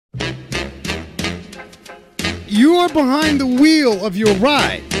you are behind the wheel of your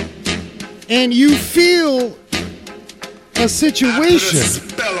ride and you feel a situation I put a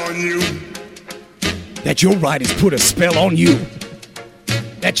spell on you. that your ride has put a spell on you.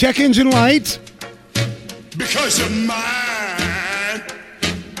 That check engine light Because you're mine.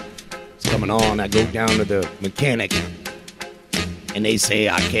 is coming on. I go down to the mechanic and they say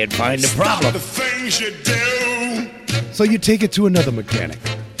I can't find the problem. Stop the things you do. So you take it to another mechanic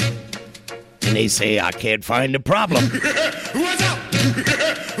and they say I can't find the problem. What's up?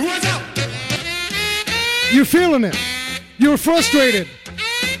 What's up? You're feeling it. You're frustrated.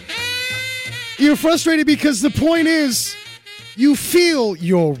 You're frustrated because the point is you feel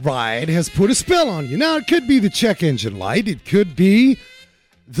your ride has put a spell on you. Now, it could be the check engine light. It could be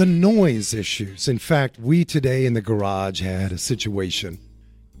the noise issues. In fact, we today in the garage had a situation.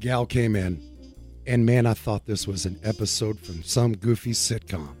 Gal came in, and man, I thought this was an episode from some goofy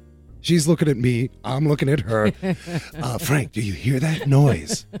sitcom. She's looking at me. I'm looking at her. Frank, do you hear that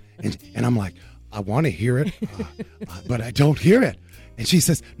noise? And I'm like, I want to hear it, but I don't hear it. And she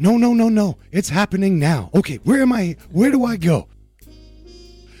says, no. It's happening now. Okay, where am I? Where do I go?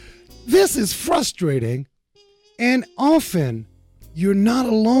 This is frustrating. And often you're not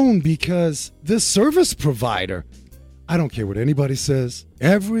alone because the service provider, I don't care what anybody says,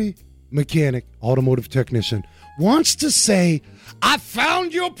 every mechanic, automotive technician wants to say, I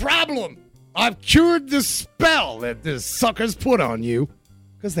found your problem. I've cured the spell that this sucker's put on you.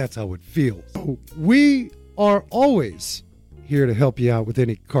 Because that's how it feels. So we are always here to help you out with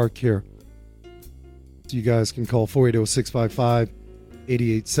any car care. So you guys can call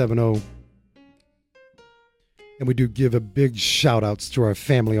 480-655-8870. And we do give a big shout outs to our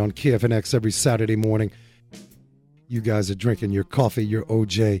family on KFNX every Saturday morning. You guys are drinking your coffee, your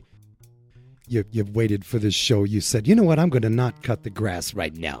OJ. You've waited for this show. You said, you know what? I'm going to not cut the grass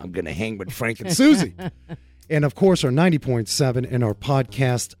right now. I'm going to hang with Frank and Susie. And, of course, our 90.7 and our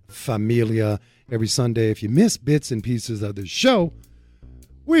podcast, Familia, every Sunday. If you miss bits and pieces of the show,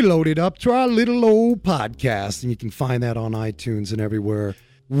 we load it up to our little old podcast, and you can find that on iTunes and everywhere.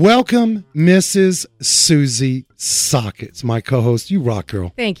 Welcome, Mrs. Susie Sockets, my co-host. You rock,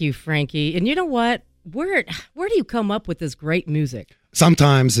 girl. Thank you, Frankie. And you know what? Where do you come up with this great music?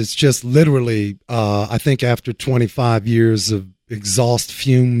 Sometimes it's just literally, I think after 25 years of exhaust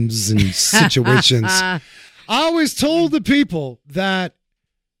fumes and situations, I always told the people that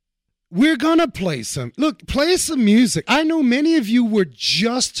we're going to play some music. I know many of you were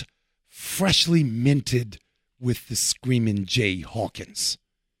just freshly minted with the Screamin' Jay Hawkins.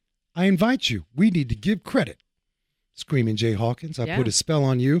 I invite you. We need to give credit. Screamin' Jay Hawkins, I put a spell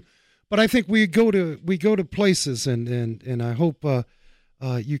on you. But I think we go to places, and I hope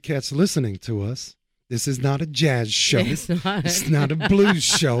you cats listening to us. This is not a jazz show. It's not a blues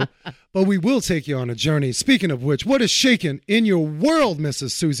show. But we will take you on a journey. Speaking of which, what is shaking in your world,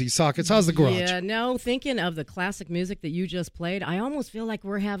 Mrs. Susie Sockets? How's the garage? Yeah, no, thinking of the classic music that you just played, I almost feel like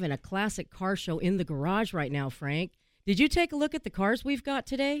we're having a classic car show in the garage right now, Frank. Did you take a look at the cars we've got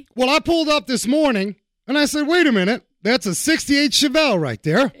today? Well, I pulled up this morning, and I said, wait a minute. That's a 68 Chevelle right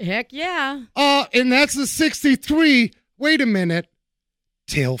there. Heck yeah. And that's a 63, wait a minute,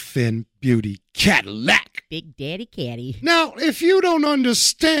 tail fin beauty Cadillac. Big Daddy Caddy. Now, if you don't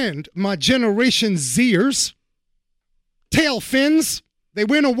understand my Generation Zers, tail fins, they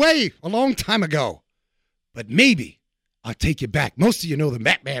went away a long time ago. But maybe I'll take you back. Most of you know the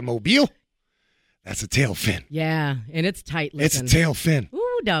Batman Mobile. That's a tail fin. Yeah, and it's tight looking. It's a tail fin.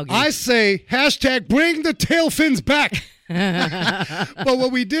 Ooh, doggy. I say, hashtag bring the tail fins back. But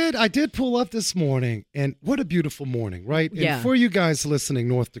what we did, I did pull up this morning, and what a beautiful morning, right? Yeah. And for you guys listening,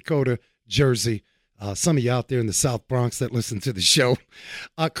 North Dakota, Jersey, some of you out there in the South Bronx that listen to the show,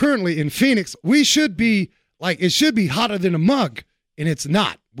 currently in Phoenix, we should be, it should be hotter than a mug, and it's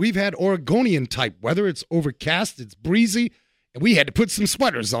not. We've had Oregonian type weather. It's overcast, it's breezy, and we had to put some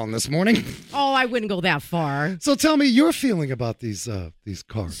sweaters on this morning. Oh, I wouldn't go that far. So tell me your feeling about these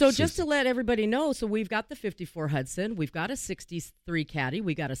cars. So just to let everybody know, so we've got the 54 Hudson, we've got a 63 Caddy,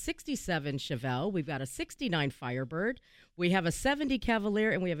 we got a 67 Chevelle, we've got a 69 Firebird, we have a 70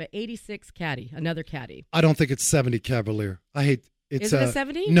 Cavalier, and we have an 86 Caddy, another Caddy. I don't think it's 70 Cavalier. I hate Is it a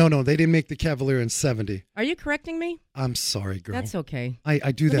 70? No, they didn't make the Cavalier in 70. Are you correcting me? I'm sorry, girl. That's okay.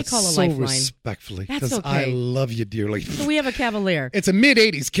 I do Let me that call a so Lifeline. respectfully That's because I okay. love you dearly. So we have a Cavalier. It's a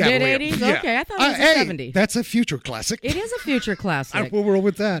mid-'80s Cavalier. Mid-'80s? Yeah. Okay, I thought it was a 70. That's a future classic. It is a future classic. I will roll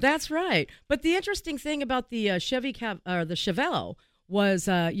with that. That's right. But the interesting thing about the the Chevelle was,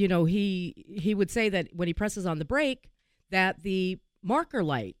 he would say that when he presses on the brake, that the marker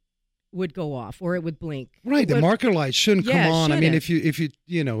light would go off or it would blink. Right, the marker light shouldn't come on. I mean, shouldn't. if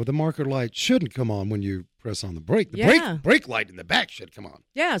you know, the marker light shouldn't come on when you press on the brake. The Yeah. brake light in the back should come on.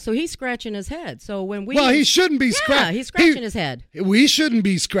 Yeah, so he's scratching his head. So when we Well, he shouldn't be Yeah, scratching. he's scratching his head. We shouldn't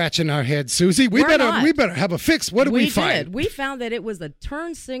be scratching our heads, Susie. We We're not. better have a fix. What did we find? did. We found that it was a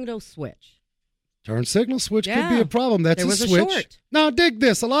turn signal switch. Turn signal switch could Yeah. be a problem. That's There was a a switch. short. Now, dig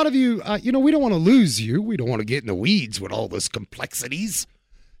this. A lot of you, we don't want to lose you. We don't want to get in the weeds with all those complexities.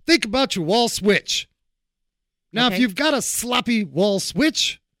 Think about your wall switch. Now, if Okay. you've got a sloppy wall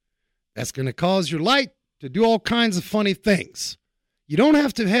switch, that's going to cause your light to do all kinds of funny things. You don't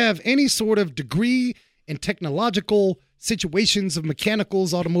have to have any sort of degree in technological situations of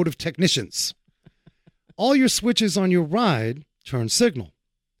mechanicals, automotive technicians. All your switches on your ride turn signal.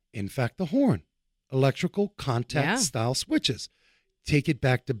 In fact, the horn, electrical contact Yeah. style switches. Take it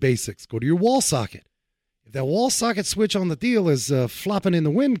back to basics. Go to your wall socket. If that wall socket switch on the deal is flopping in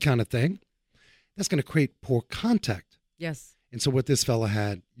the wind kind of thing, that's going to create poor contact. Yes. And so what this fella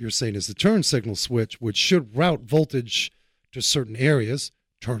had, you're saying, is the turn signal switch, which should route voltage to certain areas,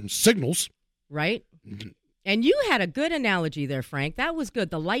 turn signals. Right? Mm-hmm. And you had a good analogy there, Frank. That was good.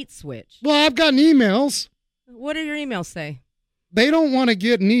 The light switch. Well, I've gotten emails. What do your emails say? They don't want to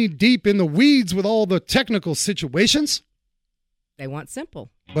get knee deep in the weeds with all the technical situations. They want simple.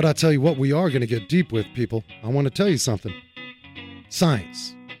 But I tell you what, we are going to get deep with, people. I want to tell you something.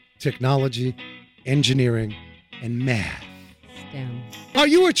 Science, technology, engineering, and math. STEM. Are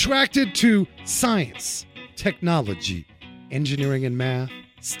you attracted to science, technology, engineering, and math,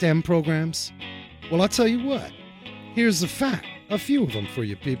 STEM programs? Well, I'll tell you what. Here's a fact, a few of them for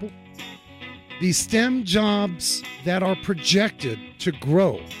you people. These STEM jobs that are projected to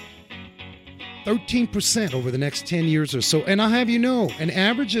grow 13% over the next 10 years or so. And I'll have you know, an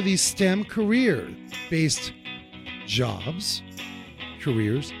average of these STEM career-based jobs,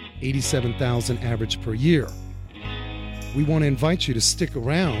 careers, 87,000 average per year. We want to invite you to stick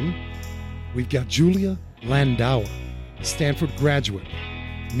around. We've got Julia Landauer, Stanford graduate,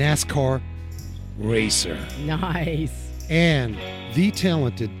 NASCAR racer, Nice. and the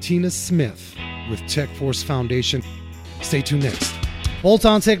talented Tina Smith with TechForce Foundation. Stay tuned next.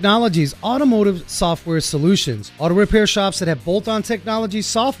 Bolt-On Technologies Automotive Software Solutions. Auto repair shops that have Bolt-On Technologies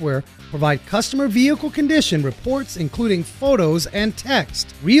software provide customer vehicle condition reports, including photos and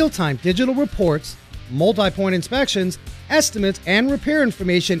text, real-time digital reports, multi-point inspections, estimates, and repair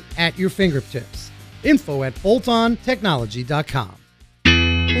information at your fingertips. Info at boltontechnology.com.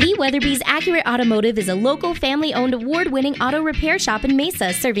 Lee Weatherby's Accurate Automotive is a local family-owned award-winning auto repair shop in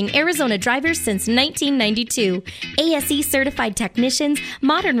Mesa, serving Arizona drivers since 1992. ASE certified technicians,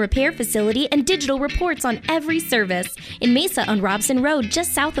 modern repair facility, and digital reports on every service. In Mesa on Robson Road,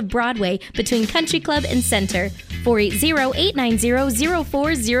 just south of Broadway, between Country Club and Center.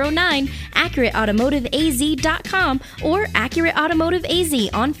 480-890-0409, AccurateAutomotiveAZ.com, or Accurate Automotive AZ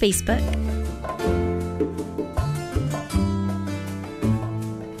on Facebook.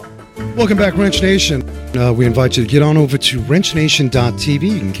 Welcome back, Wrench Nation. We invite you to get on over to wrenchnation.tv.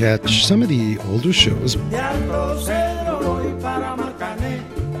 You can catch some of the older shows.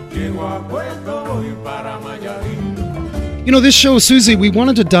 You know, this show, Susie, we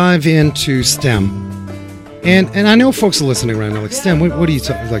wanted to dive into STEM. And I know folks are listening right now, like, STEM, what are you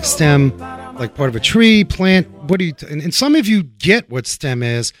talking, like STEM, like part of a tree, plant, what do you, and some of you get what STEM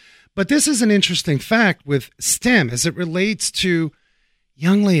is, but this is an interesting fact with STEM as it relates to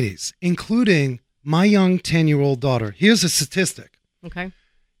young ladies, including my young 10-year-old daughter. Here's a statistic. Okay.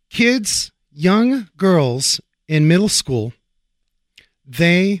 Kids, young girls in middle school,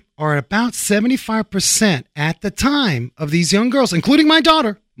 they are about 75% at the time of these young girls, including my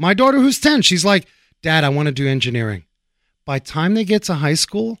daughter who's 10. She's like, Dad, I want to do engineering. By the time they get to high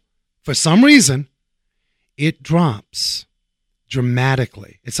school, for some reason, it drops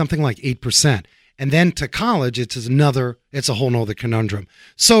dramatically. It's something like 8%. And then to college, it's a whole nother conundrum.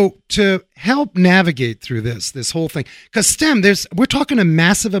 So to help navigate through this whole thing, because STEM, we're talking a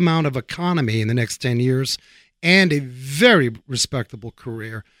massive amount of economy in the next 10 years and a very respectable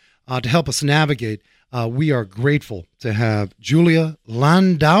career. To help us navigate, we are grateful to have Julia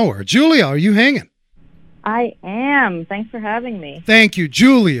Landauer. Julia, are you hanging? I am. Thanks for having me. Thank you,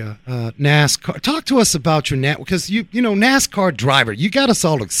 Julia. NASCAR. Talk to us about your because you know NASCAR driver. You got us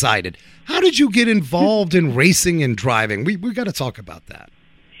all excited. How did you get involved in racing and driving? We got to talk about that.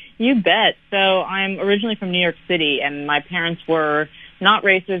 You bet. So I'm originally from New York City, and my parents were not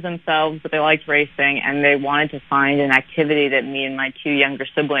racers themselves, but they liked racing, and they wanted to find an activity that me and my two younger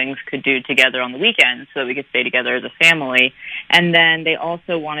siblings could do together on the weekends so that we could stay together as a family. And then they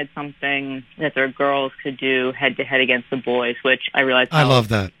also wanted something that their girls could do head-to-head against the boys, which I realized I love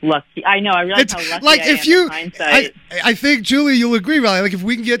that. Lucky. I know, I realized how lucky like I if am you, in hindsight. I think, Julie, you'll agree, Riley. Like if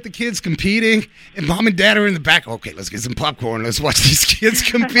we can get the kids competing and mom and dad are in the back, okay, let's get some popcorn. Let's watch these kids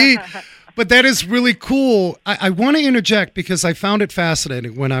compete. But that is really cool. I want to interject because I found it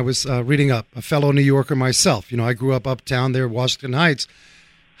fascinating when I was reading up, a fellow New Yorker myself. You know, I grew up uptown there, Washington Heights.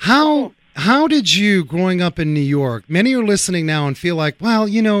 How did you, growing up in New York, many are listening now and feel like, well,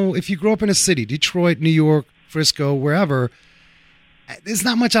 you know, if you grow up in a city, Detroit, New York, Frisco, wherever, there's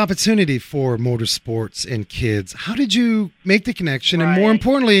not much opportunity for motorsports and kids. How did you make the connection? And more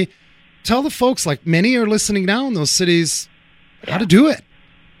importantly, tell the folks, like many are listening now in those cities, how to do it.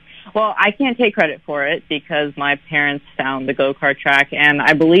 Well, I can't take credit for it because my parents found the go-kart track, and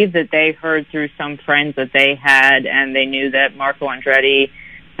I believe that they heard through some friends that they had, and they knew that Marco Andretti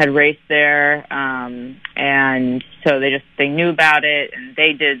had raced there, and so they knew about it, and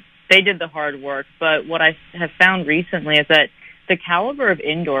they did the hard work. But what I have found recently is that the caliber of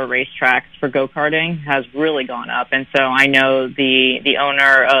indoor racetracks for go-karting has really gone up, and so I know the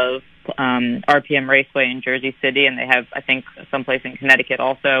owner of RPM Raceway in Jersey City, and they have, I think, someplace in Connecticut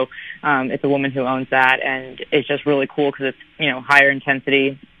also. It's a woman who owns that, and it's just really cool because it's, you know, higher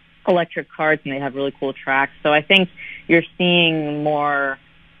intensity electric karts, and they have really cool tracks. So I think you're seeing more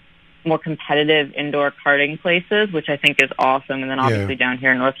competitive indoor karting places, which I think is awesome. And then obviously down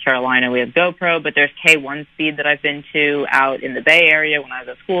here in North Carolina, we have GoPro, but there's K1 Speed that I've been to out in the Bay Area when I was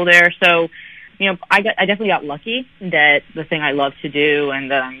at school there. So, you know, I definitely got lucky that the thing I love to do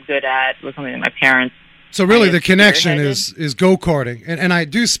and that I'm good at was something that my parents. So really, the connection is go-karting, and I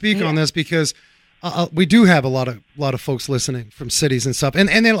do speak on this because we do have a lot of folks listening from cities and stuff, and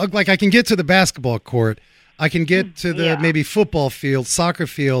then like I can get to the basketball court, I can get to the maybe football field, soccer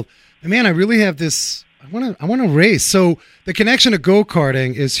field, and man, I really have this. I want to race. So the connection to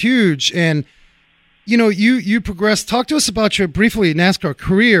go-karting is huge, and you know, you progressed. Talk to us about your briefly NASCAR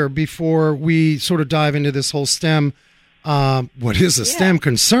career before we sort of dive into this whole STEM. What is a STEM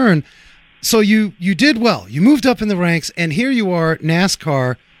concern? So you did well. You moved up in the ranks, and here you are,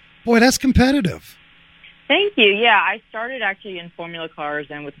 NASCAR. Boy, that's competitive. Thank you. Yeah, I started actually in Formula Cars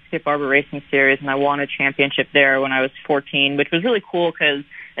and with the Skip Barber Racing Series, and I won a championship there when I was 14, which was really cool because,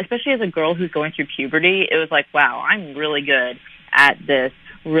 especially as a girl who's going through puberty, it was like, wow, I'm really good at this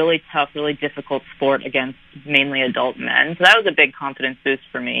really tough, really difficult sport against mainly adult men. So that was a big confidence boost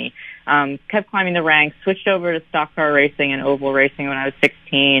for me. Kept climbing the ranks, switched over to stock car racing and oval racing when I was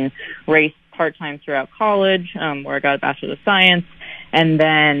 16, raced part-time throughout college, where I got a Bachelor of Science. And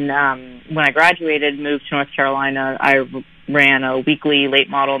then when I graduated, moved to North Carolina, I ran a weekly late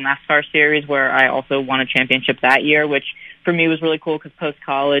model NASCAR series where I also won a championship that year, which for me was really cool because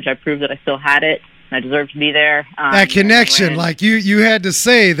post-college I proved that I still had it. I deserve to be there. That connection, like you had to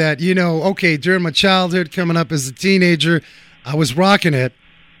say that, you know, okay, during my childhood, coming up as a teenager, I was rocking it.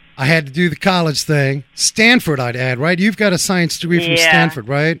 I had to do the college thing. Stanford, I'd add, right? You've got a science degree from Stanford,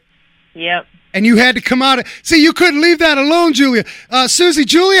 right? Yep. And you had to come out of, see, you couldn't leave that alone, Julia. Susie,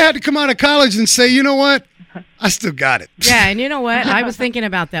 Julia had to come out of college and say, you know what? I still got it. Yeah, and you know what? I was thinking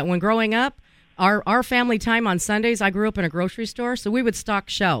about that. When growing up, our family time on Sundays, I grew up in a grocery store, so we would stock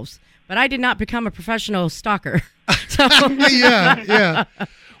shelves. But I did not become a professional stalker. So. Yeah.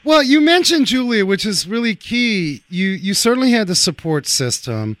 Well, you mentioned, Julia, which is really key. You certainly had the support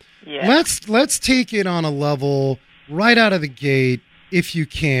system. Yeah. Let's take it on a level right out of the gate, if you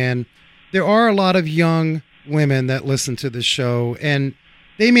can. There are a lot of young women that listen to this show, and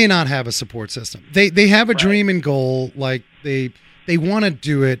they may not have a support system. They have a dream and goal, like they want to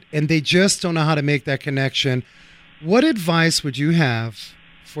do it, and they just don't know how to make that connection. What advice would you have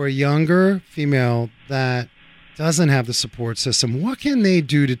for a younger female that doesn't have the support system? What can they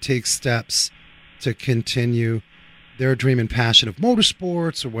do to take steps to continue their dream and passion of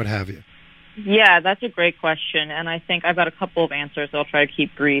motorsports or what have you? Yeah, that's a great question, and I think I've got a couple of answers. I'll try to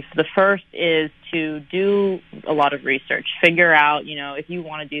keep brief. The first is to do a lot of research. Figure out, you know, if you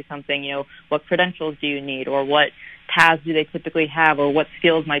want to do something, you know, what credentials do you need, or what paths do they typically have, or what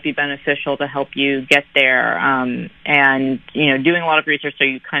skills might be beneficial to help you get there, and, you know, doing a lot of research so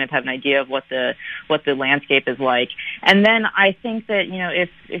you kind of have an idea of what the landscape is like. And then I think that, you know,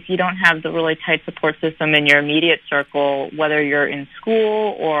 if you don't have the really tight support system in your immediate circle, whether you're in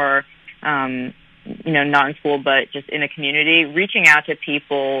school or you know, not in school, but just in a community, reaching out to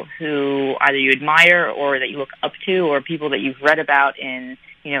people who either you admire or that you look up to, or people that you've read about in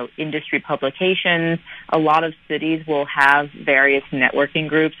industry publications. A lot of cities will have various networking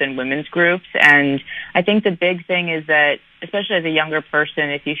groups and women's groups. And I think the big thing is that, especially as a younger person,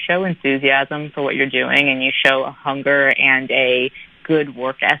 if you show enthusiasm for what you're doing and you show a hunger and a good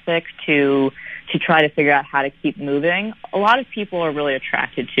work ethic to try to figure out how to keep moving, a lot of people are really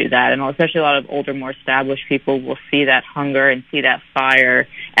attracted to that. And especially a lot of older, more established people will see that hunger and see that fire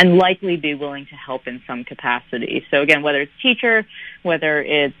and likely be willing to help in some capacity. So again, whether it's teacher, whether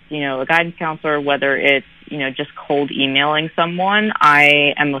it's, a guidance counselor, whether it's, just cold emailing someone,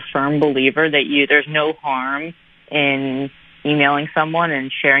 I am a firm believer that there's no harm in emailing someone and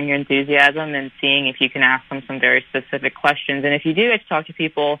sharing your enthusiasm and seeing if you can ask them some very specific questions. And if you do get to talk to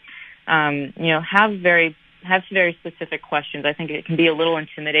people, have very specific questions. I think it can be a little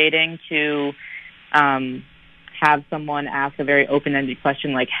intimidating to have someone ask a very open-ended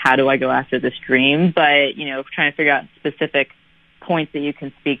question like, how do I go after this dream? But, trying to figure out specific points that you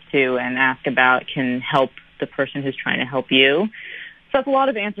can speak to and ask about can help the person who's trying to help you. So that's a lot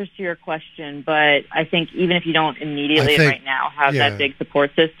of answers to your question, but I think even if you don't immediately right now have that big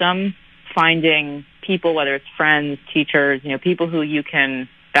support system, finding people, whether it's friends, teachers, people who you can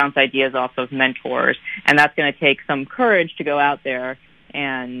bounce ideas off of, mentors, and that's going to take some courage to go out there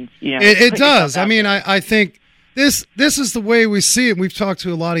and, It does. I mean, I think this is the way we see it. We've talked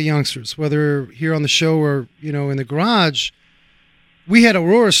to a lot of youngsters, whether here on the show or, in the garage. We had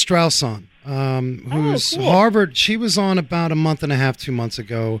Aurora Strauss on, who's cool. Harvard. She was on about a month and a half, 2 months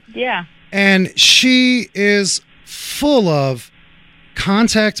ago. Yeah. And she is full of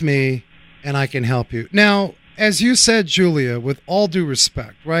contact me and I can help you. Now, as you said, Julia, with all due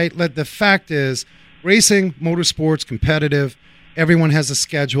respect, right? The fact is, racing, motorsports, competitive, everyone has a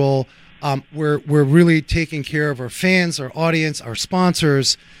schedule. We're really taking care of our fans, our audience, our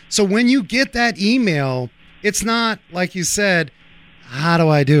sponsors. So when you get that email, it's not, like you said, how do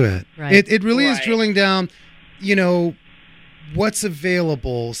I do it? Right. It really is drilling down, what's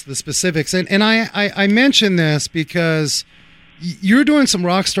available, the specifics. And I mention this because you're doing some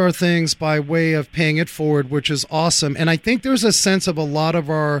rock star things by way of paying it forward, which is awesome. And I think there's a sense of a lot of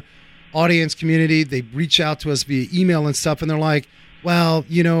our audience community, they reach out to us via email and stuff, and they're like, well,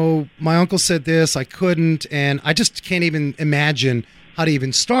 my uncle said this, I couldn't, and I just can't even imagine how to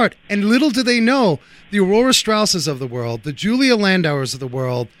even start. And little do they know, the Aurora Strausses of the world, the Julia Landauers of the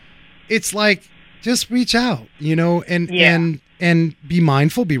world, it's like, just reach out, and be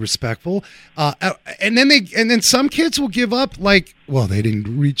mindful, be respectful. And then some kids will give up, like, well, they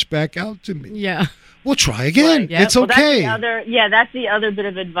didn't reach back out to me. Yeah. Well, try again. Right. Yep. It's okay. That's the other bit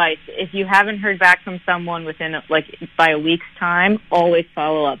of advice. If you haven't heard back from someone within, by a week's time, always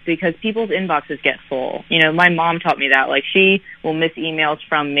follow up, because people's inboxes get full. My mom taught me that. She will miss emails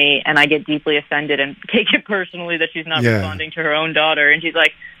from me, and I get deeply offended and take it personally that she's not responding to her own daughter. And she's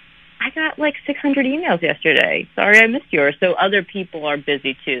like, I got 600 emails yesterday. Sorry I missed yours. So other people are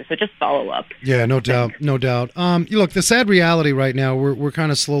busy too. So just follow up. Yeah, no doubt. Look, the sad reality right now, we're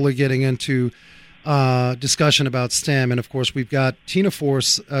kind of slowly getting into discussion about STEM, and of course we've got Tina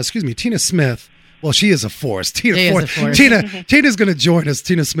Smith. Well, she is a force. Tina's going to join us.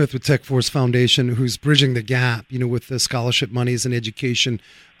 Tina Smith with Tech Force Foundation, who's bridging the gap, with the scholarship monies and education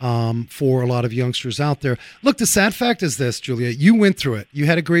for a lot of youngsters out there. Look, the sad fact is this, Julia, you went through it. You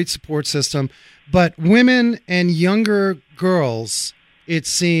had a great support system, but women and younger girls, it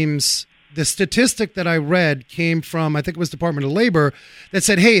seems, the statistic that I read came from, I think it was Department of Labor, that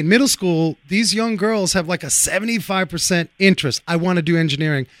said, hey, in middle school, these young girls have a 75% interest. I want to do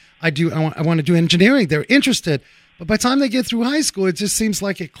engineering. I want to do engineering. They're interested. But by the time they get through high school, it just seems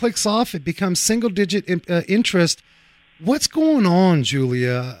like it clicks off. It becomes single-digit interest. What's going on,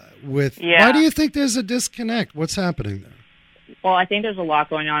 Julia? Why do you think there's a disconnect? What's happening there? Well, I think there's a lot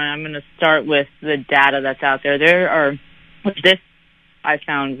going on, and I'm going to start with the data that's out there. This I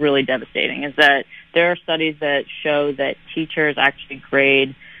found really devastating, is that there are studies that show that teachers actually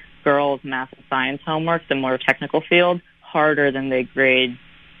grade girls' math and science homework, the more technical field, harder than they grade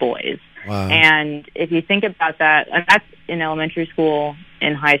boys. Wow. And if you think about that, and that's in elementary school,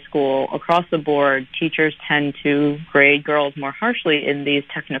 in high school, across the board, teachers tend to grade girls more harshly in these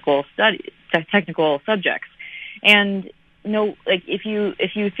technical subjects. And if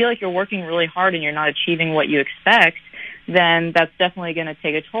you feel like you're working really hard and you're not achieving what you expect, then that's definitely going to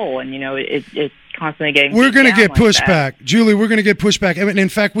take a toll. And, it's constantly getting... We're going to get pushback. Julie, we're going to get pushback. I mean, in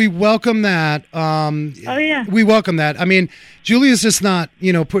fact, we welcome that. We welcome that. I mean, Julie's just not,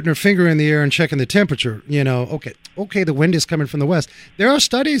 putting her finger in the air and checking the temperature. Okay, the wind is coming from the west. There are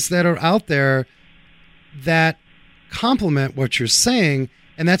studies that are out there that complement what you're saying,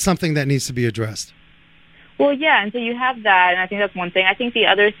 and that's something that needs to be addressed. Well, yeah, and so you have that, and I think that's one thing. I think the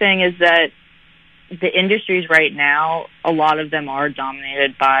other thing is that the industries right now, a lot of them are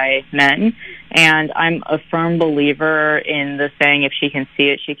dominated by men, and I'm a firm believer in the saying, if she can see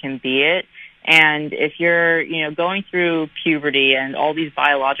it, she can be it. And if you're, going through puberty and all these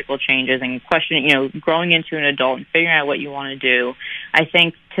biological changes and questioning, growing into an adult and figuring out what you want to do, I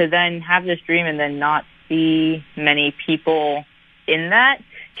think to then have this dream and then not see many people in that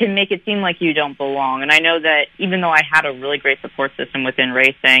can make it seem like you don't belong. And I know that even though I had a really great support system within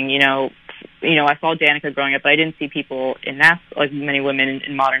racing, I saw Danica growing up, but I didn't see people in NASCAR, like many women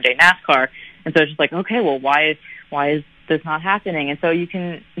in modern day NASCAR. And so it's just like, okay, well, why is this not happening? And so you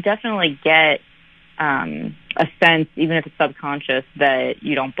can definitely get a sense, even if it's subconscious, that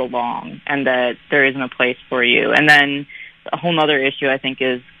you don't belong and that there isn't a place for you. And then a whole other issue, I think,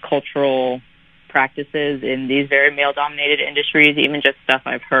 is cultural practices in these very male-dominated industries, even just stuff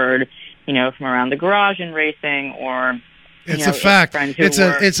I've heard, from around the garage in racing or... It's a fact.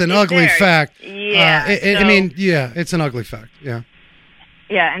 It's an ugly fact. Yeah. It's an ugly fact. Yeah.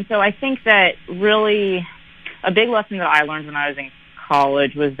 Yeah, and so I think that really a big lesson that I learned when I was in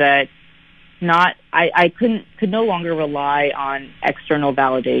college was that I could no longer rely on external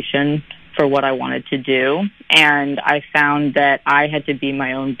validation for what I wanted to do, and I found that I had to be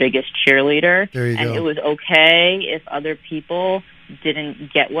my own biggest cheerleader. There you go. It was okay if other people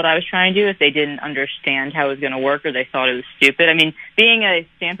didn't get what I was trying to do, if they didn't understand how it was going to work or they thought it was stupid. I mean, being a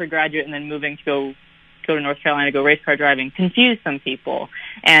Stanford graduate and then moving to go to North Carolina to go race car driving confused some people.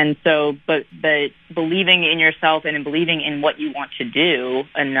 And so, but believing in yourself and in believing in what you want to do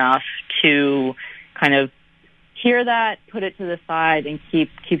enough to kind of hear that, put it to the side, and keep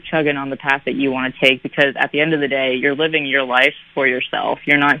chugging on the path that you want to take, because at the end of the day, you're living your life for yourself.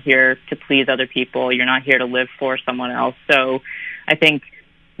 You're not here to please other people. You're not here to live for someone else. So I think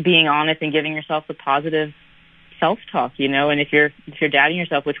being honest and giving yourself the positive self-talk, and if you're doubting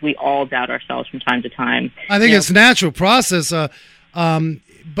yourself, which we all doubt ourselves from time to time. I think it's a natural process,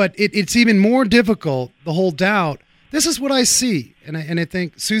 but it's even more difficult, the whole doubt. This is what I see, and I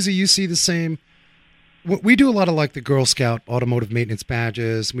think, Susie, you see the same. We do a lot of like the Girl Scout automotive maintenance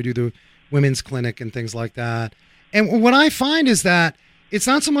badges. We do the women's clinic and things like that. And what I find is that it's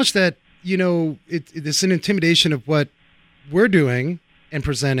not so much that, it's an intimidation of what we're doing and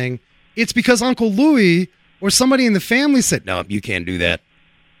presenting. It's because Uncle Louie or somebody in the family said, no, you can't do that.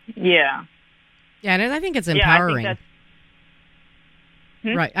 Yeah. Yeah, and I think it's empowering. Yeah, I think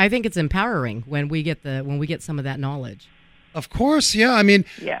that's... Right. I think it's empowering when we get some of that knowledge. Of course, yeah. I mean,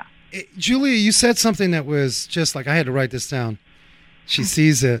 yeah. Julia, you said something that was just like, I had to write this down. She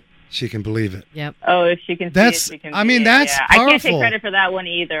sees it, she can believe it. Yep. Oh, if she can see it, she can see it. That's powerful. I can't take credit for that one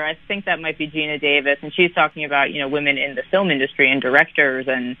either. I think that might be Gina Davis, and she's talking about, women in the film industry and directors,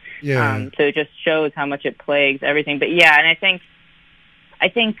 and so it just shows how much it plagues everything. But yeah, and I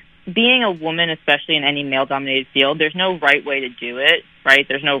think being a woman, especially in any male-dominated field, there's no right way to do it, right?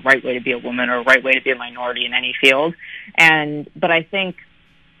 There's no right way to be a woman or a right way to be a minority in any field. But I think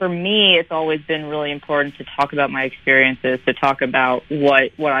for me, it's always been really important to talk about my experiences, to talk about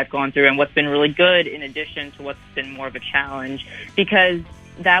what I've gone through and what's been really good in addition to what's been more of a challenge, because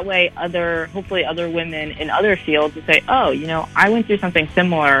that way hopefully other women in other fields will say, oh, I went through something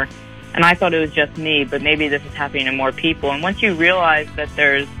similar and I thought it was just me, but maybe this is happening to more people. And once you realize that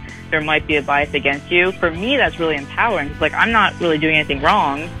there might be a bias against you, for me, that's really empowering. It's like, I'm not really doing anything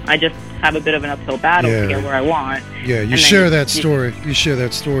wrong. I just have a bit of an uphill battle to get where I want. Yeah, you share that story. You share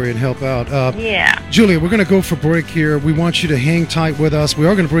that story and help out. Julia, we're going to go for break here. We want you to hang tight with us. We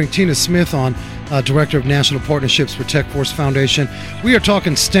are going to bring Tina Smith on, Director of National Partnerships for TechForce Foundation. We are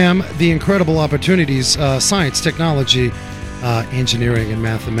talking STEM, the incredible opportunities, science, technology, engineering, and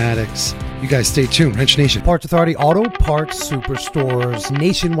mathematics. You guys stay tuned. Wrench Nation. Parts Authority Auto Parts Superstores,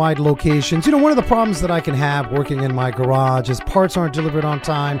 nationwide locations. One of the problems that I can have working in my garage is parts aren't delivered on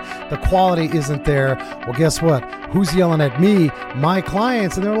time. The quality isn't there. Well, guess what? Who's yelling at me? My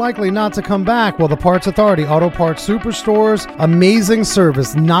clients, and they're likely not to come back. Well, the Parts Authority Auto Parts Superstores, amazing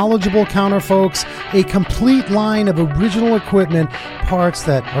service, knowledgeable counter folks, a complete line of original equipment, parts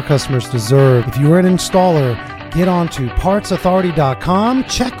that our customers deserve. If you're an installer, get on to partsauthority.com.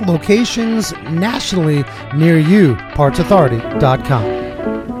 Check locations nationally near you. partsauthority.com.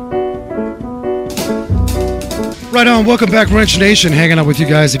 Right on. Welcome back, Wrench Nation. Hanging out with you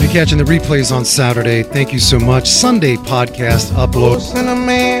guys. If you're catching the replays on Saturday, thank you so much. Sunday podcast upload.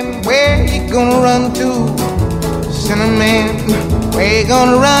 Cinnamon, where you gonna run to? Cinnamon, where you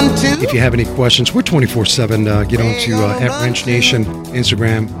gonna run to? If you have any questions, we're 24/7. Get on to at Wrench Nation,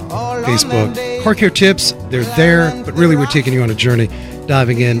 Instagram, Facebook. Car care tips, they're there, but really we're taking you on a journey,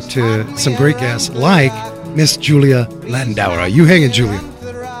 diving into some great guests like Miss Julia Landauer. Are you hanging, Julia?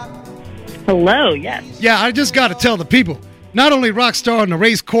 Hello, yes. Yeah, I just got to tell the people, not only rock star on the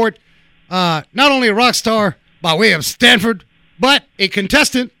race court, not only a rock star by way of Stanford, but a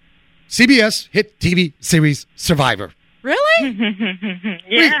contestant, CBS hit TV series Survivor. Really?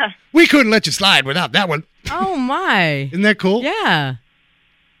 Yeah. We couldn't let you slide without that one. Oh, my. Isn't that cool? Yeah.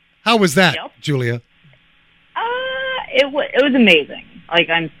 How was that, Yep. Julia? It was amazing. Like,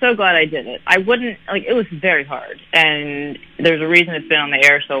 I'm so glad I did it. I wouldn't, like, it was very hard. And there's a reason it's been on the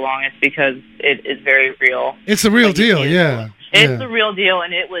air so long. It's because it is very real. It's the real Like, you deal, can't- yeah. It's Yeah. the real deal,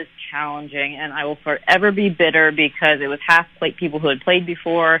 and it was challenging. And I will forever be bitter because it was half like people who had played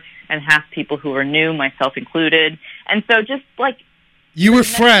before and half people who were new, myself included. And so just, like, You were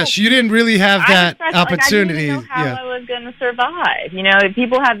fresh. You didn't really have that opportunity. Like, I didn't even know how I was going to survive. You know, if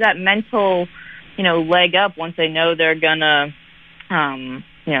people have that mental, you know, leg up once they know they're gonna,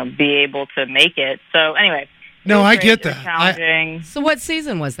 you know, be able to make it. So anyway, No, it was I great. get It was that. challenging. So what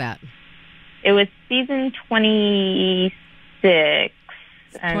season was that? It was season 26,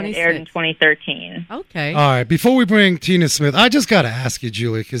 and it aired in 26. 2013. Okay. All right, before we bring Tina Smith, I just got to ask you,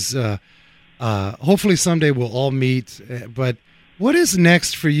 Julie, because hopefully someday we'll all meet. But what is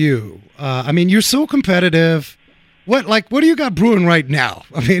next for you? I mean, you're so competitive. What do you got brewing right now?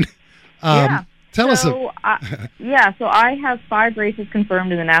 I mean, tell us. So I have 5 races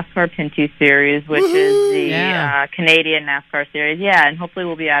confirmed in the NASCAR Pinto Series, which is the Yeah. Canadian NASCAR Series. Yeah, and hopefully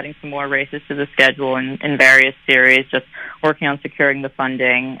we'll be adding some more races to the schedule in various series, just working on securing the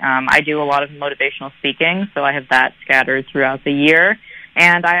funding. I do a lot of motivational speaking, so I have that scattered throughout the year.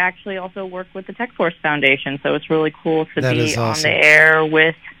 And I actually also work with the Tech Force Foundation, so it's really cool to That be is awesome. on the air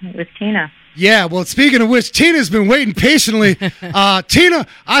with Tina. Yeah, well, speaking of which, Tina's been waiting patiently. Tina,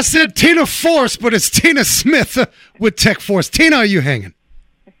 I said Tina Force, but it's Tina Smith with Tech Force. Tina, are you hanging?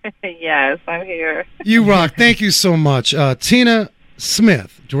 Yes, I'm here. You rock. Thank you so much. Tina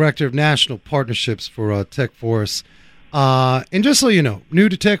Smith, Director of National Partnerships for Tech Force. And just so you know, new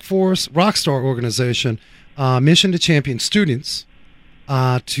to Tech Force, Rockstar organization, mission to champion students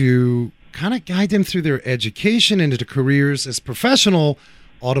to kind of guide them through their education into careers as professional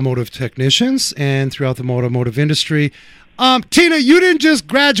automotive technicians and throughout the automotive industry. Tina, you didn't just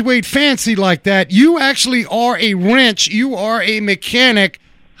graduate fancy like that. You actually are a wrench. You are a mechanic.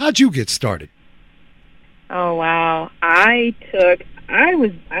 How'd you get started? Oh wow! I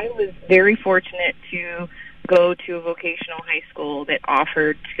was very fortunate to go to a vocational high school that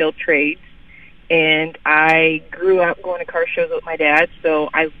offered skilled trades, and I grew up going to car shows with my dad. So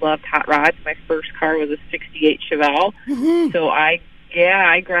I loved hot rods. My first car was a '68 Chevelle. So I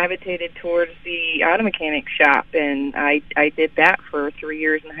gravitated towards the auto mechanic shop, and I did that for 3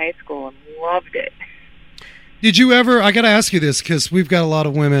 years in high school and loved it. Did you ever, I got to ask you this because we've got a lot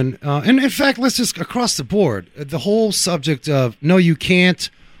of women, and in fact, let's just across the board, the whole subject of no, you can't,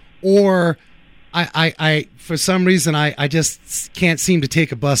 or I for some reason, I just can't seem to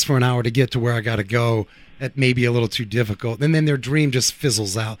take a bus for an hour to get to where I got to go. That may be a little too difficult. And then their dream just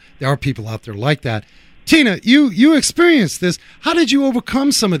fizzles out. There are people out there like that. Tina, you experienced this. How did you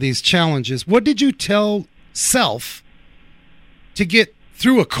overcome some of these challenges? What did you tell self to get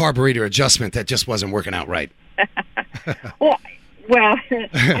through a carburetor adjustment that just wasn't working out right?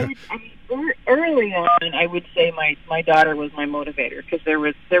 Early on, I would say my daughter was my motivator because there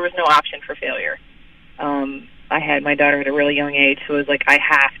was no option for failure. I had my daughter at a really young age, so it was like I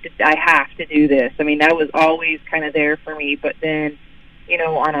have to do this. I mean, that was always kind of there for me. But then, you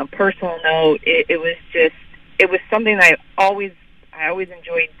know, on a personal note, it was something that I always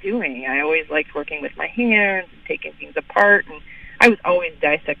enjoyed doing. I always liked working with my hands and taking things apart, and I was always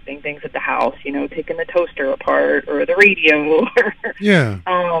dissecting things at the house, you know, taking the toaster apart or the radio. Yeah.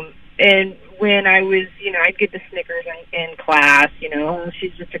 And when I was, you know, I'd get the snickers in class, you know, oh,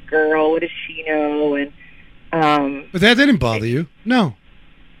 she's just a girl, what does she know? And But that didn't bother you. No.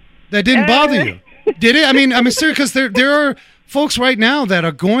 That didn't bother you. Did it? I mean, I'm serious because there are folks right now that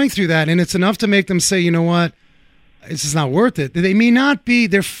are going through that, and it's enough to make them say, you know what, this is not worth it. They may not be,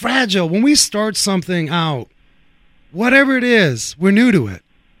 they're fragile. When we start something out, whatever it is, we're new to it.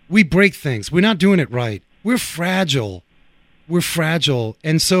 We break things. We're not doing it right. We're fragile.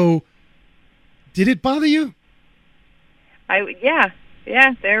 And so, did it bother you? Yeah.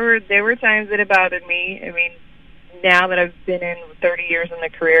 There were times that it bothered me. I mean, now that I've been in 30 years in the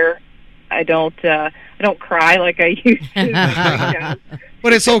career, I don't cry like I used to.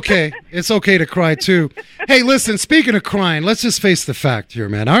 But it's okay. It's okay to cry too. Hey, listen, speaking of crying, let's just face the fact here,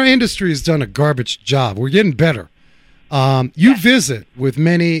 man. Our industry has done a garbage job. We're getting better. You visit with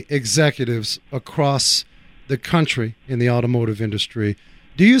many executives across the country in the automotive industry.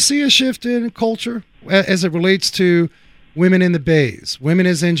 Do you see a shift in culture as it relates to women in the bays, women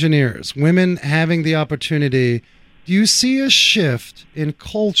as engineers, women having the opportunity, do you see a shift in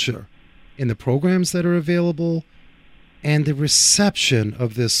culture in the programs that are available and the reception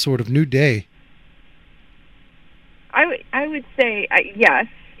of this sort of new day? I would say yes.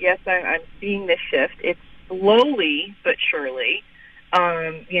 I'm seeing this shift. It's slowly but surely.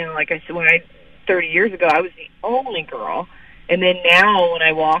 Like I said, 30 years ago, I was the only girl, and then now when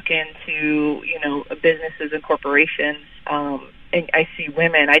I walk into businesses and corporations, and I see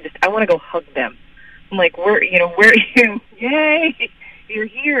women, I want to go hug them. I'm like, where are you? Yay, you're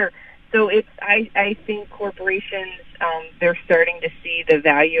here. So I think corporations, they're starting to see the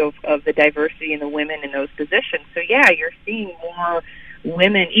value of the diversity in the women in those positions. So yeah, you're seeing more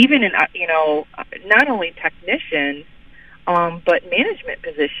women, even in, not only technicians, but management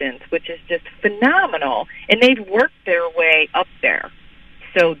positions, which is just phenomenal. And they've worked their way up there.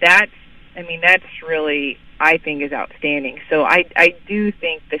 So that's really, I think, is outstanding. So I do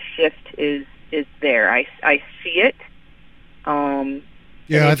think the shift is there. I see it.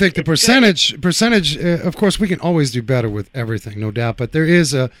 Yeah, I think the percentage, of course, we can always do better with everything, no doubt, but there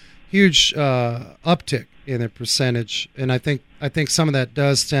is a huge uptick in the percentage, and I think some of that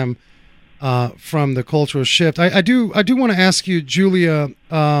does stem from the cultural shift. I do want to ask you, Julia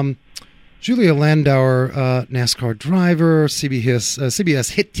Landauer, NASCAR driver,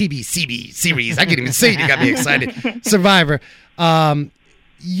 CBS hit TV CB series. I can't even say it. You got me excited. Survivor.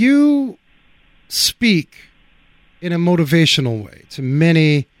 You speak in a motivational way to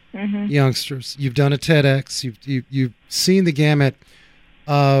many youngsters. You've done a TEDx. You've seen the gamut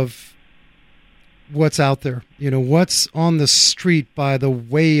of what's out there. What's on the street by the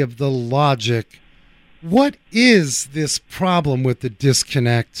way of the logic. What is this problem with the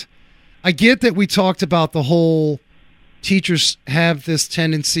disconnect? I get that we talked about the whole teachers have this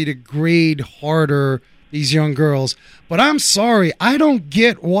tendency to grade harder these young girls, but I'm sorry, I don't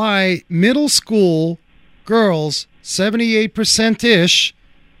get why middle school girls, 78%-ish,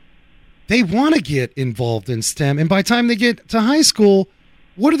 they want to get involved in STEM. And by the time they get to high school,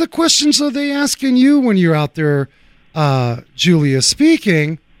 what are the questions are they asking you when you're out there, Julia,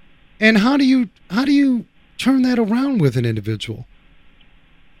 speaking? And how do you turn that around with an individual?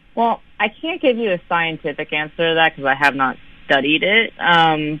 Well, I can't give you a scientific answer to that because I have not studied it.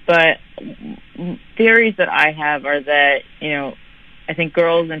 But theories that I have are that, I think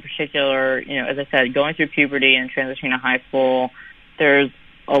girls in particular, as I said, going through puberty and transitioning to high school, there's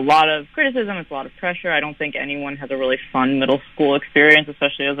a lot of criticism, it's a lot of pressure. I don't think anyone has a really fun middle school experience,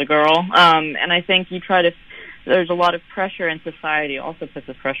 especially as a girl. And I think there's a lot of pressure in society also puts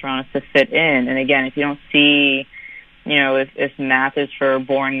the pressure on us to fit in. And again, if you don't see, if math is for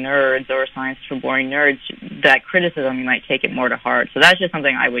boring nerds or science is for boring nerds, that criticism, you might take it more to heart. So that's just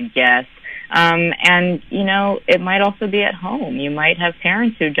something I would guess. And, it might also be at home. You might have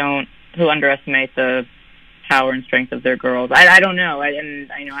parents who underestimate the power and strength of their girls. I don't know. As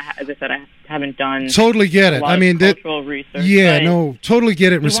I said, I haven't done totally get it. Cultural research. Yeah, no, totally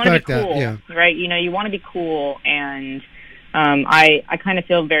get it. Respect cool, that. Yeah, right. You want to be cool, and I kind of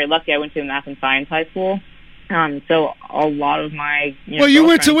feel very lucky. I went to a math and science high school, so a lot of my you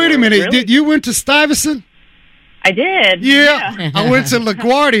went to you went to Stuyvesant? I did. Yeah. I went to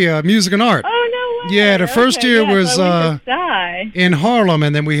LaGuardia Music and Art. Oh, no way. Yeah, the first year was I in Harlem,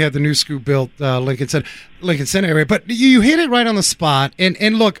 and then we had the new school built Lincoln Center area. But you hit it right on the spot.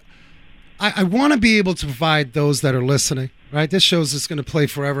 And look, I want to be able to provide those that are listening, right? This show's just going to play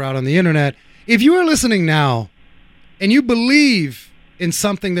forever out on the internet. If you are listening now and you believe in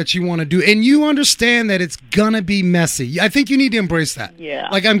something that you want to do, and you understand that it's going to be messy, I think you need to embrace that. Yeah.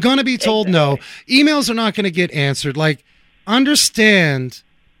 Like, I'm going to be told no. Emails are not going to get answered. Like, understand,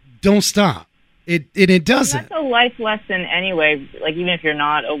 don't stop. It doesn't. That's a life lesson anyway, like even if you're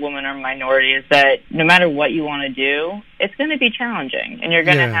not a woman or minority, is that no matter what you want to do, it's going to be challenging. And you're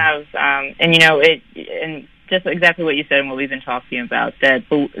going to have, and just exactly what you said and what we've been talking about,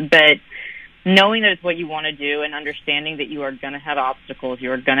 that knowing that it's what you want to do and understanding that you are going to have obstacles,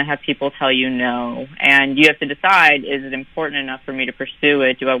 you are going to have people tell you no, and you have to decide, is it important enough for me to pursue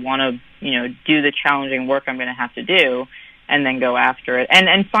it? Do I want to, do the challenging work I'm going to have to do, and then go after it?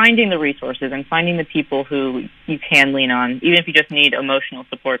 And finding the resources and finding the people who you can lean on, even if you just need emotional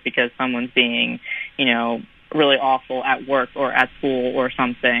support because someone's being, really awful at work or at school or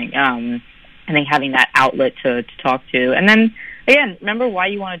something. I think having that outlet to talk to. And then, again, remember why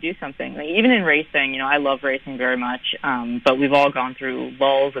you want to do something. Like, even in racing, I love racing very much, but we've all gone through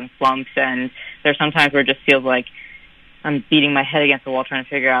lulls and slumps, and there's sometimes where it just feels like I'm beating my head against the wall trying to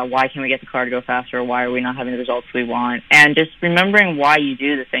figure out why can't we get the car to go faster, or why are we not having the results we want. And just remembering why you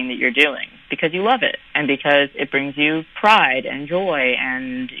do the thing that you're doing. because you love it and because it brings you pride and joy,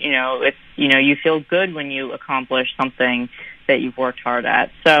 and you feel good when you accomplish something that you've worked hard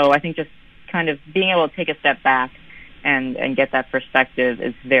at. So I think just kind of being able to take a step back and get that perspective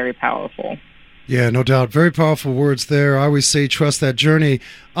is very powerful. Yeah, no doubt. Very powerful words there. I always say trust that journey.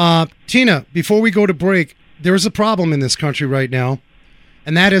 Tina, before we go to break, there is a problem in this country right now,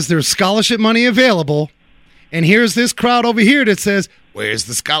 and that is there's scholarship money available. And here's this crowd over here that says, where's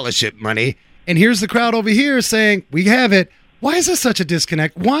the scholarship money? And here's the crowd over here saying, we have it. Why is there such a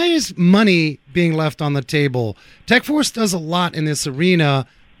disconnect? Why is money being left on the table? TechForce does a lot in this arena.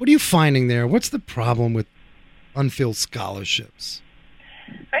 What are you finding there? What's the problem with unfilled scholarships?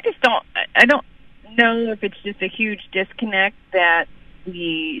 I don't know if it's just a huge disconnect that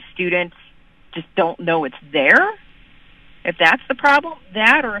the students just don't know it's there. If that's the problem,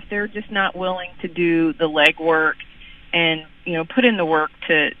 that, or if they're just not willing to do the legwork and, put in the work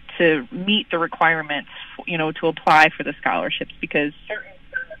to meet the requirements, to apply for the scholarships, because certain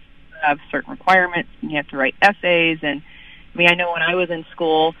have certain requirements and you have to write essays. And I know when I was in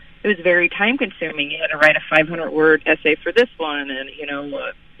school, it was very time consuming. You had to write a 500-word essay for this one and,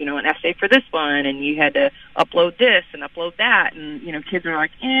 an essay for this one, and you had to upload this and upload that. And, kids are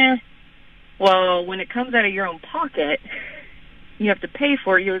like, Well, when it comes out of your own pocket, you have to pay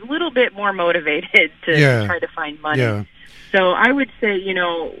for it. You're a little bit more motivated to try to find money. Yeah. So I would say,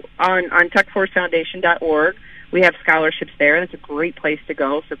 on techforcefoundation.org, we have scholarships there. That's a great place to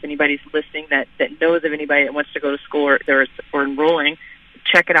go. So if anybody's listening that knows of anybody that wants to go to school or enrolling,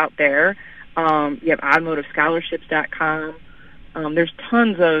 check it out there. You have automotivescholarships.com. There's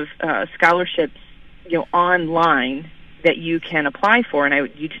tons of scholarships, online that you can apply for, and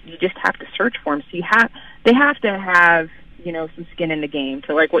you just have to search for them. So they have to have some skin in the game.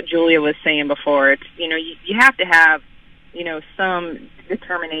 So like what Julia was saying before, it's you have to have some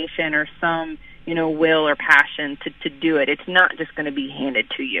determination or some will or passion to do it. It's not just going to be handed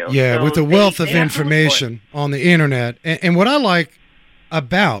to you. Yeah, so with the wealth of information on the internet, and what I like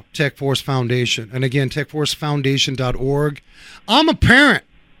about TechForce Foundation, and again, techforcefoundation.org. I'm a parent.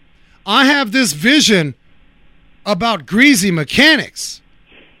 I have this vision about greasy mechanics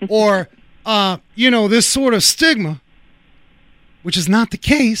or, this sort of stigma, which is not the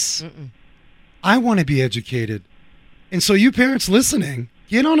case. I want to be educated. And so you parents listening,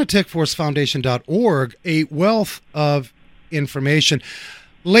 get on to techforcefoundation.org, a wealth of information.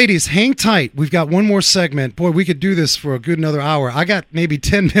 Ladies, hang tight. We've got one more segment. Boy, we could do this for a good another hour. I got maybe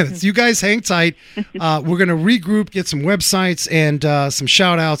 10 minutes. You guys hang tight. We're going to regroup, get some websites and some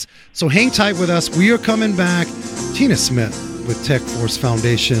shout-outs. So hang tight with us. We are coming back. Tina Smith with TechForce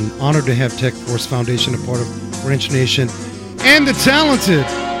Foundation. Honored to have TechForce Foundation a part of Wrench Nation. And the talented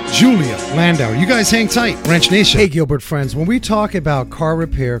Julia Landauer. You guys hang tight, Wrench Nation. Hey, Gilbert friends, when we talk about car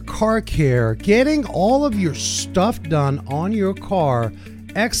repair, car care, getting all of your stuff done on your car,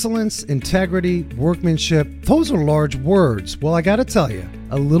 excellence, integrity, workmanship, those are large words. Well, I got to tell you,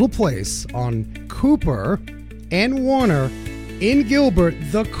 a little place on Cooper and Warner in Gilbert,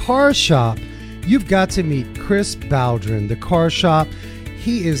 the Car Shop. You've got to meet Chris Baldwin, the Car Shop.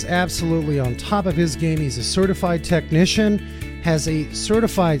 He is absolutely on top of his game. He's a certified technician, has a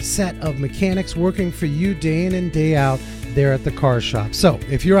certified set of mechanics working for you day in and day out there at the Car Shop. So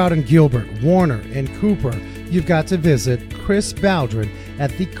if you're out in Gilbert, Warner, and Cooper, you've got to visit Chris Baldwin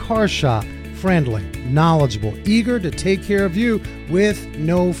at the Car Shop. Friendly, knowledgeable, eager to take care of you with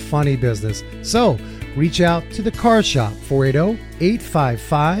no funny business. So reach out to the Car Shop,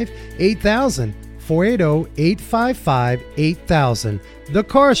 480-855-8000, 480-855-8000. The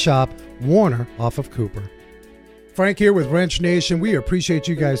Car Shop, Warner, off of Cooper. Frank here with Wrench Nation. We appreciate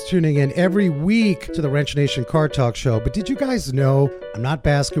you guys tuning in every week to the Wrench Nation Car Talk Show. But did you guys know I'm not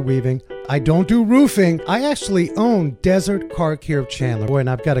basket weaving? I don't do roofing. I actually own Desert Car Care of Chandler. Boy, and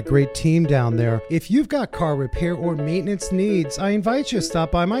I've got a great team down there. If you've got car repair or maintenance needs, I invite you to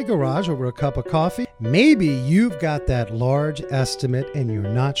stop by my garage over a cup of coffee. Maybe you've got that large estimate and you're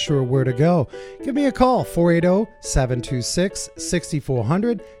not sure where to go. Give me a call,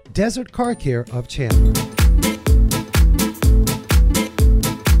 480-726-6400, Desert Car Care of Chandler.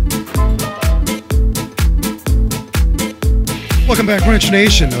 Welcome back, Wrench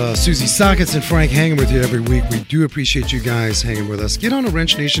Nation. Susie Sockets and Frank hanging with you every week. We do appreciate you guys hanging with us. Get on to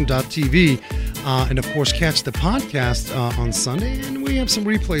wrenchnation.tv and, of course, catch the podcast on Sunday. And we have some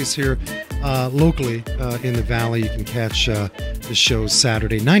replays here locally in the Valley. You can catch the show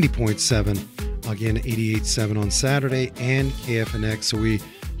Saturday, 90.7, again, 88.7 on Saturday, and KFNX. So we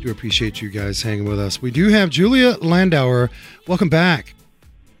do appreciate you guys hanging with us. We do have Julia Landauer. Welcome back.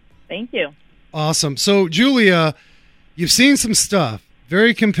 Thank you. Awesome. So, Julia, you've seen some stuff,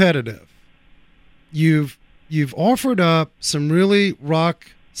 very competitive. you've offered up some really rock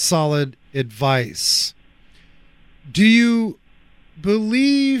solid advice. Do you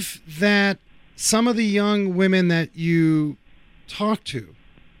believe that some of the young women that you talk to,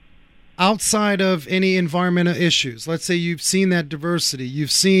 outside of any environmental issues, let's say you've seen that diversity,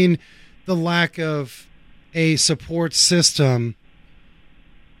 you've seen the lack of a support system,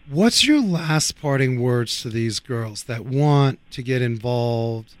 what's your last parting words to these girls that want to get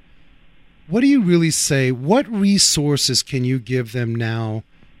involved? What do you really say? What resources can you give them now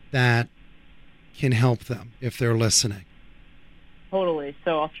that can help them if they're listening? Totally.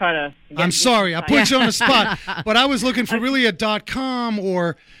 So I'll try to. I'm sorry, I put you on the spot, but I was looking for really a .com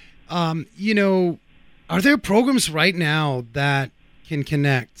or, are there programs right now that can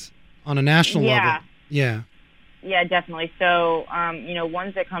connect on a national level? Yeah. Yeah, definitely. So,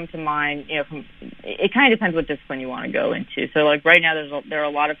 ones that come to mind, it kind of depends what discipline you want to go into. So, like right now, there are a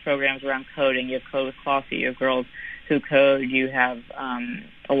lot of programs around coding. You have Code with Clossy, you have Girls Who Code, you have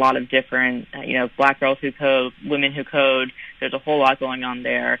a lot of different, Black girls who code, women who code. There's a whole lot going on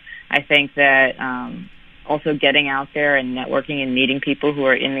there. I think that also getting out there and networking and meeting people who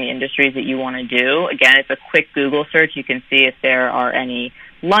are in the industries that you want to do. Again, it's a quick Google search. You can see if there are any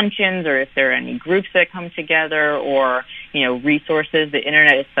luncheons or if there are any groups that come together or, resources. The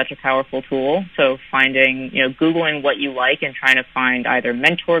internet is such a powerful tool. So finding, Googling what you like and trying to find either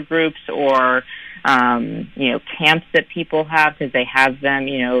mentor groups or, camps that people have because they have them,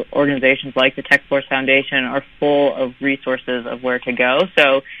 organizations like the Tech Force Foundation are full of resources of where to go.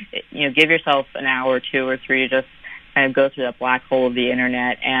 So, give yourself an hour, 2 or 3 to just kind of go through that black hole of the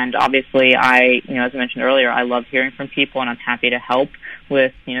internet. And obviously as I mentioned earlier, I love hearing from people and I'm happy to help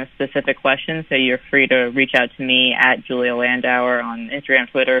with, specific questions. So you're free to reach out to me at Julia Landauer on Instagram,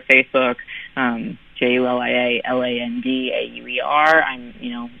 Twitter, Facebook, JuliaLandauer.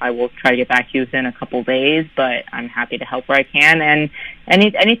 I will try to get back to you within a couple days, but I'm happy to help where I can. And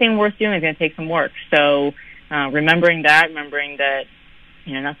anything worth doing is going to take some work. So remembering that,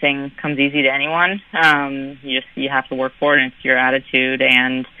 nothing comes easy to anyone. You have to work for it, and it's your attitude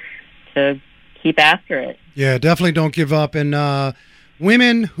and to keep after it. Yeah, definitely don't give up. And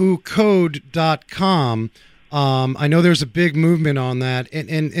womenwhocode.com, I know there's a big movement on that.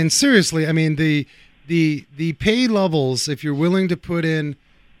 And seriously, I mean, the pay levels, if you're willing to put in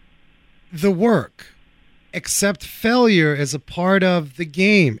the work, accept failure as a part of the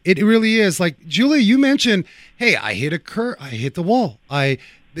game. It really is. Like, Julia, you mentioned, hey, I hit the wall.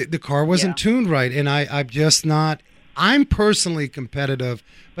 The car wasn't tuned right, and I'm just not, I'm personally competitive,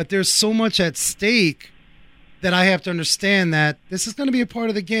 but there's so much at stake that I have to understand that this is going to be a part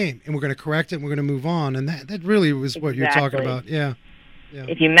of the game, and we're going to correct it, and we're going to move on, and that really was what you're talking about. Yeah.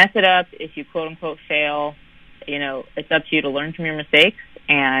 If you mess it up, if you quote-unquote fail, it's up to you to learn from your mistakes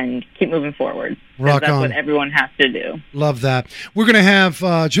and keep moving forward. Rock that's on. what everyone has to do. Love that. We're going to have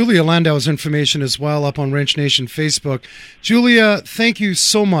Julia Landauer's information as well up on Wrench Nation Facebook. Julia, thank you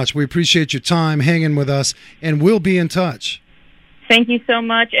so much. We appreciate your time hanging with us, and we'll be in touch. Thank you so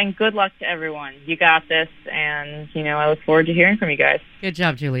much, and good luck to everyone. You got this, and, I look forward to hearing from you guys. Good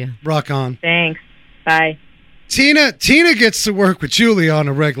job, Julia. Rock on. Thanks. Bye. Tina gets to work with Julia on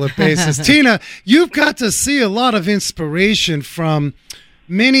a regular basis. Tina, you've got to see a lot of inspiration from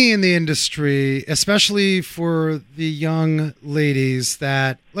many in the industry, especially for the young ladies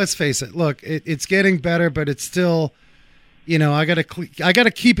that, let's face it, look, it's getting better, but it's still, I got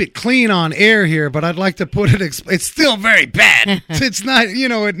to keep it clean on air here, but I'd like to put it, it's still very bad. It's not,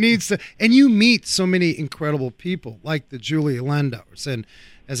 it needs to, and you meet so many incredible people like the Julia Landauers. And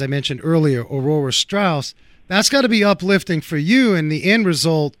as I mentioned earlier, Aurora Strauss. That's got to be uplifting for you and the end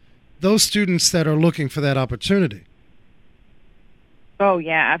result, those students that are looking for that opportunity. Oh,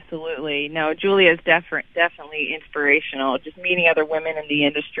 yeah, absolutely. No, Julia is definitely inspirational, just meeting other women in the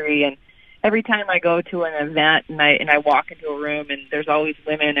industry. And every time I go to an event and I walk into a room and there's always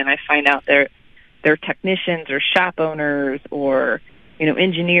women and I find out they're technicians or shop owners or,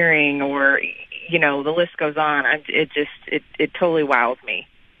 engineering or, the list goes on. It totally wows me.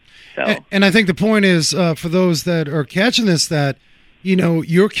 So. And I think the point is for those that are catching this, that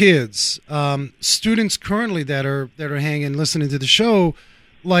your kids, students currently that are hanging, listening to the show,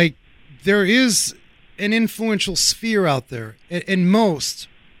 like there is an influential sphere out there, and most,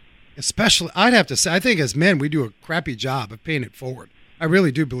 especially, I'd have to say, I think as men we do a crappy job of paying it forward. I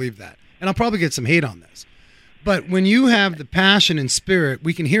really do believe that, and I'll probably get some hate on this, but when you have the passion and spirit,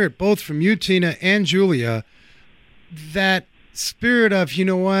 we can hear it both from you, Tina, and Julia. That spirit of,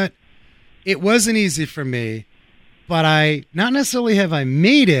 what. It wasn't easy for me, but not necessarily have I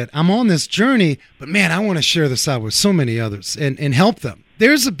made it. I'm on this journey, but man, I want to share this out with so many others and help them.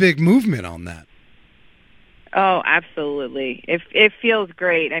 There's a big movement on that. Oh, absolutely. It feels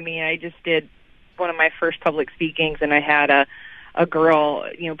great. I mean, I just did one of my first public speakings, and I had a girl,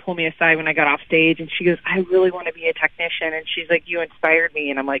 pull me aside when I got off stage, and she goes, "I really want to be a technician." And she's like, "You inspired me."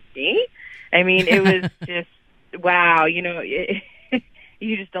 And I'm like, "Me?" I mean, it was just, wow,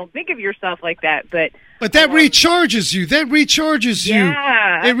 you just don't think of yourself like that. But that recharges you. That recharges you.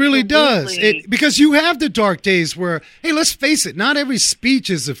 Yeah, it really does. absolutely. Because you have the dark days where, hey, let's face it, not every speech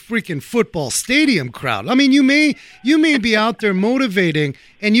is a freaking football stadium crowd. I mean, you may be out there motivating,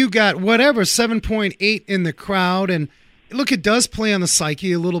 and you got whatever 7.8 in the crowd, and look, it does play on the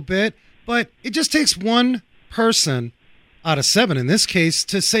psyche a little bit, but it just takes one person out of 7 in this case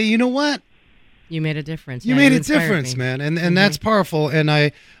to say, you know what? You made a difference. You made a difference, man, and that's powerful. And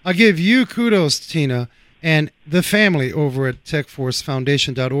I give you kudos, Tina, and the family over at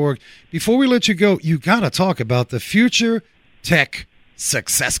techforcefoundation.org. Before we let you go, you got to talk about the Future Tech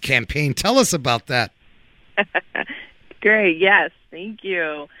Success Campaign. Tell us about that. Great. Yes. Thank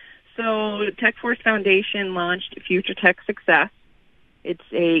you. So Tech Force Foundation launched Future Tech Success. It's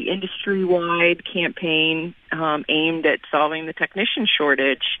a industry-wide campaign aimed at solving the technician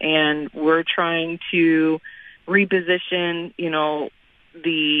shortage, and we're trying to reposition,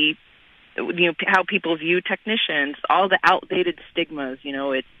 how people view technicians, all the outdated stigmas.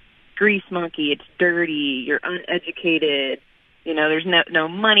 It's grease monkey, it's dirty, you're uneducated, there's no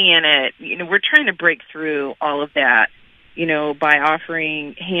money in it. We're trying to break through all of that, by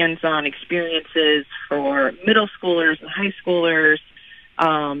offering hands-on experiences for middle schoolers and high schoolers,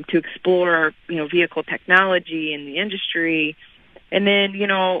 to explore, vehicle technology in the industry. And then,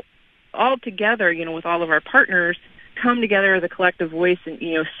 all together, with all of our partners, come together as a collective voice and,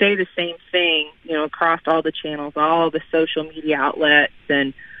 say the same thing, across all the channels, all the social media outlets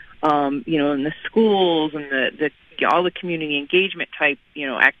and, in the schools and all the community engagement type,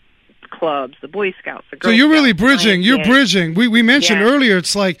 clubs, the Boy Scouts, the Girl So you're Scouts, really bridging. You're bridging. We mentioned Yeah. earlier,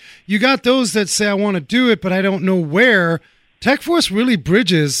 it's like you got those that say, I want to do it, but I don't know where. TechForce really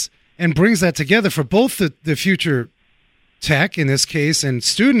bridges and brings that together for both the future tech, in this case, and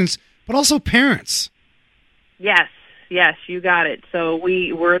students, but also parents. Yes, you got it. So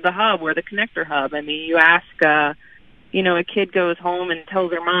we're the hub. We're the connector hub. I mean, you ask, a kid goes home and tells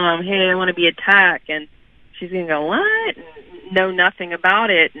their mom, "Hey, I want to be a tech," and she's going to go, "What?" And know nothing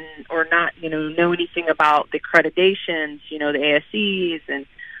about it, or not, know anything about the accreditations, the ASEs and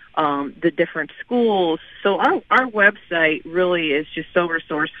the different schools. So our website really is just so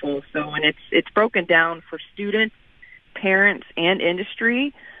resourceful. So, and it's broken down for students, parents, and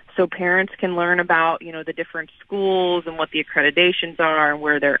industry. So parents can learn about, the different schools and what the accreditations are and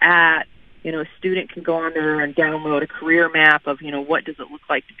where they're at. A student can go on there and download a career map of, what does it look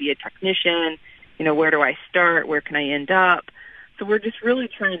like to be a technician? Where do I start? Where can I end up? So we're just really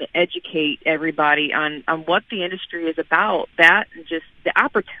trying to educate everybody on what the industry is about, that and just the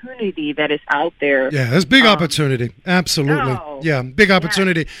opportunity that is out there. Yeah, there's big opportunity. Absolutely. Yeah, big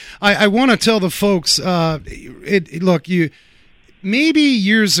opportunity. Yeah. I want to tell the folks, look, maybe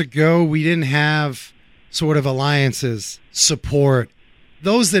years ago we didn't have sort of alliances, support,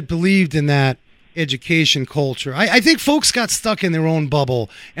 those that believed in that education culture. I think folks got stuck in their own bubble.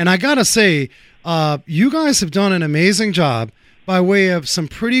 And I got to say, you guys have done an amazing job by way of some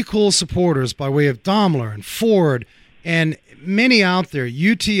pretty cool supporters, by way of Daimler and Ford and many out there.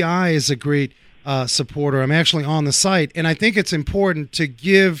 UTI is a great supporter. I'm actually on the site, and I think it's important to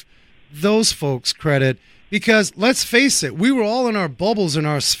give those folks credit because, let's face it, we were all in our bubbles and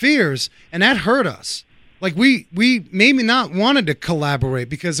our spheres, and that hurt us. Like, we maybe not wanted to collaborate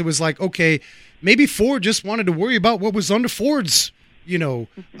because it was like, okay, maybe Ford just wanted to worry about what was under Ford's,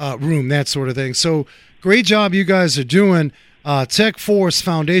 room, that sort of thing. So great job you guys are doing.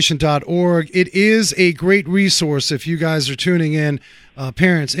 techforcefoundation.org. It is a great resource if you guys are tuning in,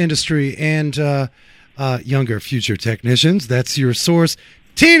 parents, industry, and younger future technicians. That's your source.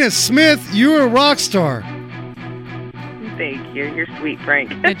 Tina Smith, you're a rock star. Thank you. You're sweet, Frank.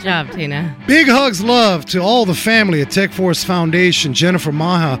 Good job, Tina. Big hugs, love to all the family at TechForce Foundation, Jennifer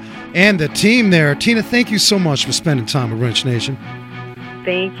Maha, and the team there. Tina, thank you so much for spending time with Wrench Nation.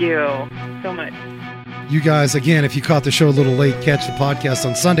 Thank you so much. You guys, again, if you caught the show a little late, catch the podcast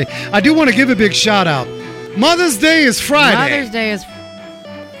on Sunday. I do want to give a big shout out. Mother's Day is Friday. Mother's Day is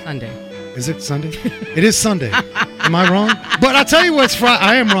Sunday. Is it Sunday? It is Sunday. Am I wrong? But I'll tell you what's Friday.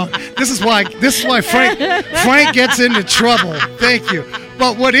 I am wrong. This is why Frank gets into trouble. Thank you.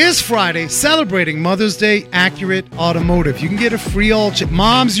 But what is Friday? Celebrating Mother's Day, Accurate Automotive. You can get a free oil change.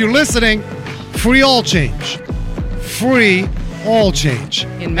 Moms, you're listening. Free oil change. Free oil change.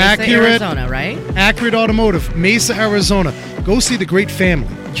 In Mesa, Arizona, right? Accurate Automotive, Mesa, Arizona. Go see the great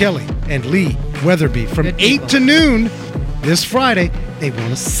family, Kelly and Lee Weatherby from Good 8 people. to noon this Friday. They want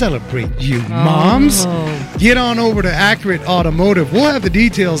to celebrate you, moms. Get on over to Accurate Automotive. We'll have the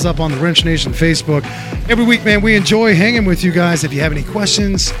details up on the Wrench Nation Facebook. Every week, man, we enjoy hanging with you guys. If you have any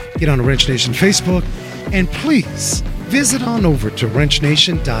questions, get on the Wrench Nation Facebook. And please visit on over to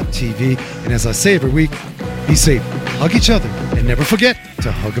wrenchnation.tv. And as I say every week, be safe, hug each other, and never forget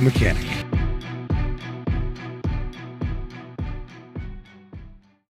to hug a mechanic.